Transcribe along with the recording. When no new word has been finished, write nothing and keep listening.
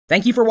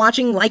Thank you for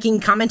watching,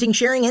 liking, commenting,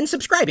 sharing, and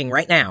subscribing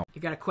right now.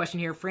 You got a question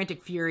here,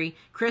 Frantic Fury.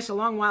 Chris, a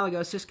long while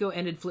ago, Cisco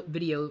ended flip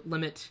video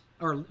limit,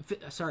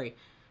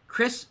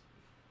 Chris,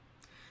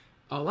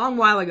 a long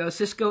while ago,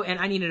 Cisco, and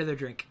I need another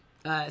drink.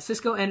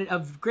 Cisco ended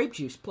of grape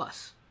juice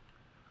plus.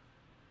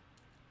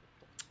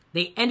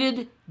 They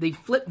ended the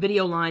flip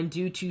video line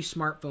due to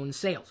smartphone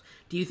sales.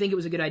 Do you think it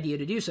was a good idea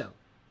to do so?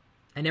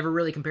 I never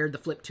really compared the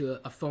flip to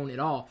a phone at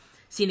all.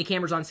 Seen the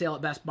cameras on sale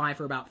at Best Buy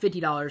for about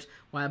 $50,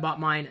 while I bought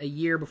mine a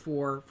year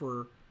before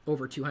for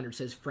over $200,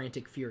 says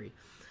Frantic Fury.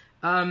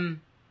 You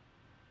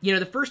know,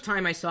 the first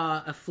time I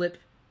saw a flip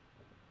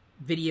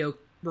video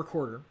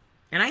recorder,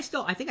 and I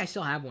think I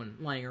still have one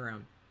lying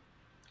around.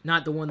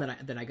 Not the one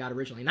that I got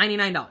originally,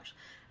 $99.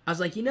 I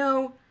was like, you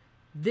know,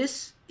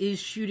 this is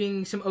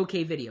shooting some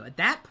okay video. At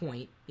that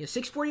point, you know,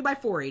 640 by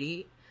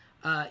 480,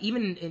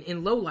 even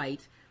in low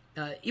light,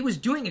 it was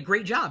doing a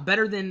great job,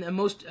 better than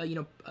most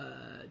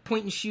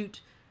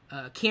point-and-shoot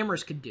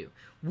cameras could do.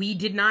 We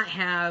did not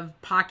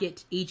have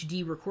pocket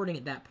HD recording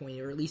at that point,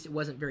 or at least it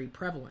wasn't very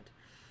prevalent.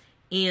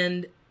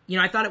 And, you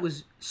know, I thought it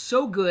was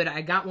so good,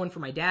 I got one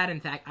for my dad.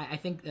 In fact, I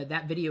think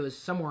that video is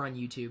somewhere on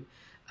YouTube.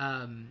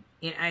 And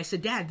I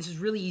said, Dad, this is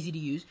really easy to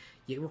use.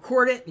 You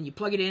record it, and you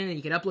plug it in, and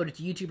you can upload it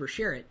to YouTube or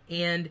share it.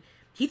 And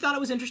he thought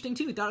it was interesting,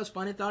 too. He thought it was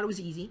fun. He thought it was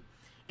easy.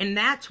 And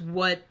that's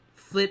what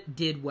Flip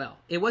did well.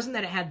 It wasn't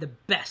that it had the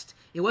best.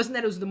 It wasn't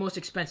that it was the most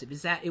expensive.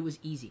 It's that it was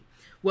easy.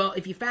 Well,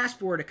 if you fast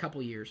forward a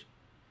couple years,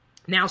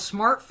 now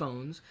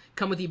smartphones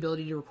come with the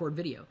ability to record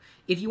video.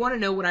 If you want to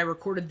know what I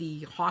recorded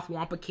the Hoth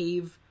Wampa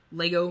Cave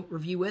Lego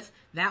review with,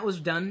 that was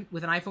done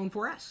with an iPhone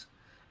 4S.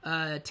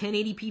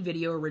 1080p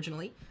video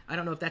originally. I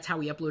don't know if that's how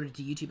we uploaded it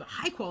to YouTube, but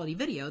high-quality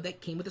video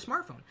that came with a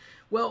smartphone.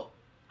 Well,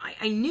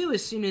 I knew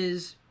as soon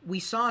as we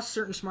saw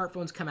certain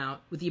smartphones come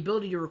out with the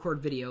ability to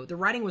record video, the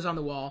writing was on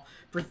the wall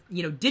for,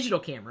 you know, digital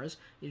cameras,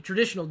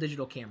 traditional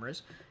digital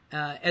cameras,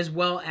 as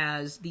well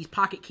as these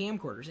pocket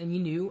camcorders. And you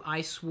knew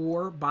I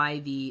swore by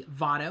the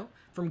Vado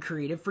from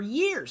Creative for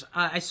years.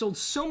 I sold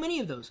so many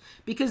of those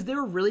because they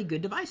were really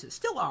good devices.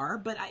 Still are,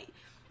 but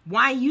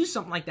why use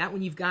something like that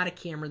when you've got a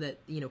camera that,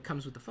 you know,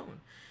 comes with the phone?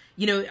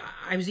 You know,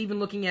 I was even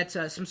looking at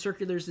some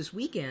circulars this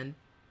weekend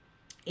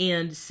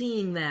and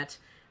seeing that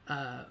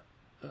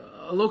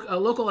a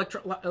local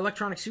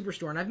electronic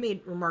superstore, and I've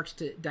made remarks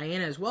to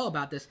Diana as well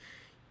about this,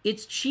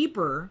 it's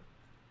cheaper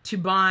to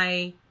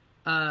buy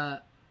a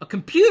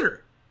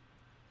computer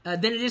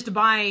than it is to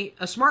buy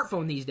a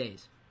smartphone these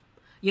days.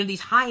 You know,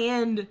 these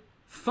high-end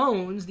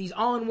phones, these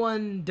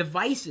all-in-one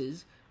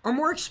devices, are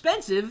more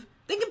expensive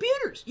than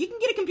computers. You can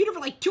get a computer for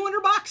like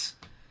 $200.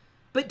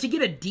 But to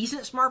get a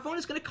decent smartphone,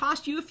 it's going to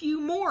cost you a few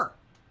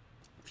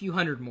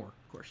hundred more,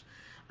 of course.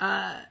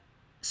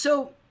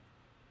 So,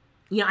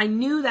 you know, I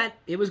knew that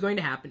it was going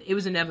to happen. It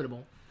was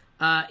inevitable.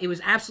 It was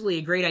absolutely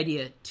a great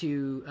idea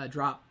to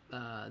drop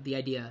the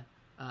idea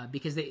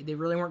because they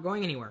really weren't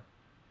going anywhere.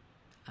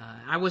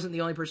 I wasn't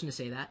the only person to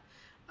say that.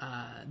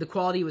 The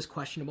quality was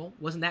questionable.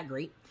 Wasn't that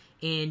great.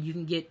 And you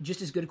can get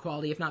just as good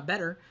quality, if not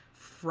better,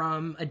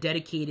 from a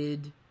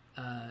dedicated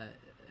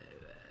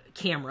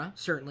camera,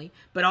 certainly,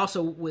 but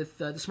also with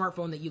the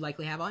smartphone that you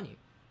likely have on you.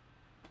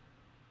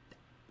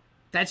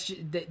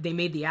 They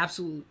made the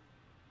absolute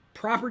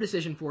proper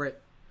decision for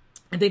it.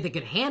 I think they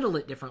could handle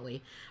it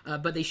differently,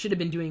 but they should have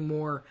been doing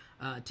more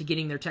to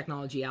getting their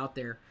technology out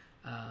there,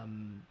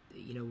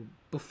 you know,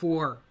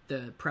 before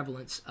the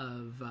prevalence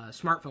of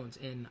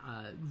smartphones and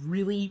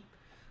really,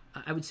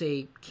 I would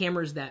say,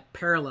 cameras that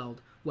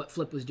paralleled what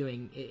Flip was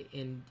doing.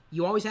 And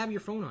you always have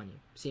your phone on you,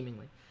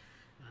 seemingly.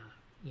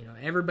 You know,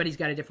 everybody's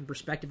got a different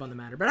perspective on the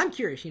matter. But I'm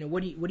curious, you know,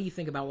 what do you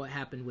think about what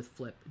happened with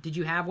Flip? Did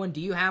you have one? Do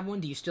you have one?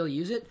 Do you still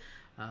use it?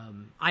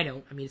 I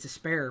don't. I mean, it's a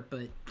spare,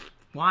 but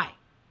why?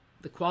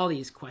 The quality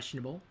is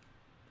questionable.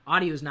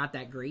 Audio is not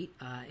that great,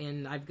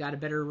 and I've got a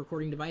better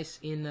recording device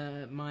in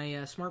my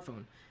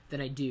smartphone than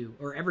I do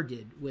or ever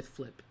did with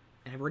Flip,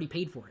 and I've already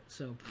paid for it.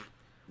 So,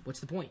 what's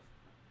the point?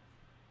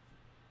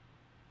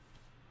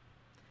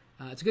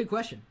 It's a good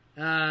question.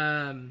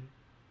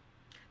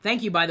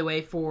 Thank you, by the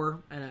way, for,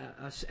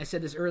 I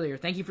said this earlier,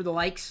 thank you for the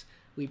likes.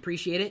 We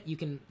appreciate it. You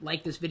can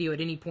like this video at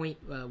any point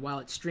while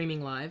it's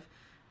streaming live.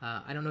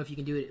 I don't know if you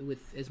can do it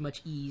with as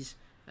much ease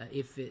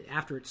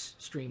after it's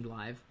streamed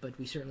live, but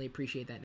we certainly appreciate that.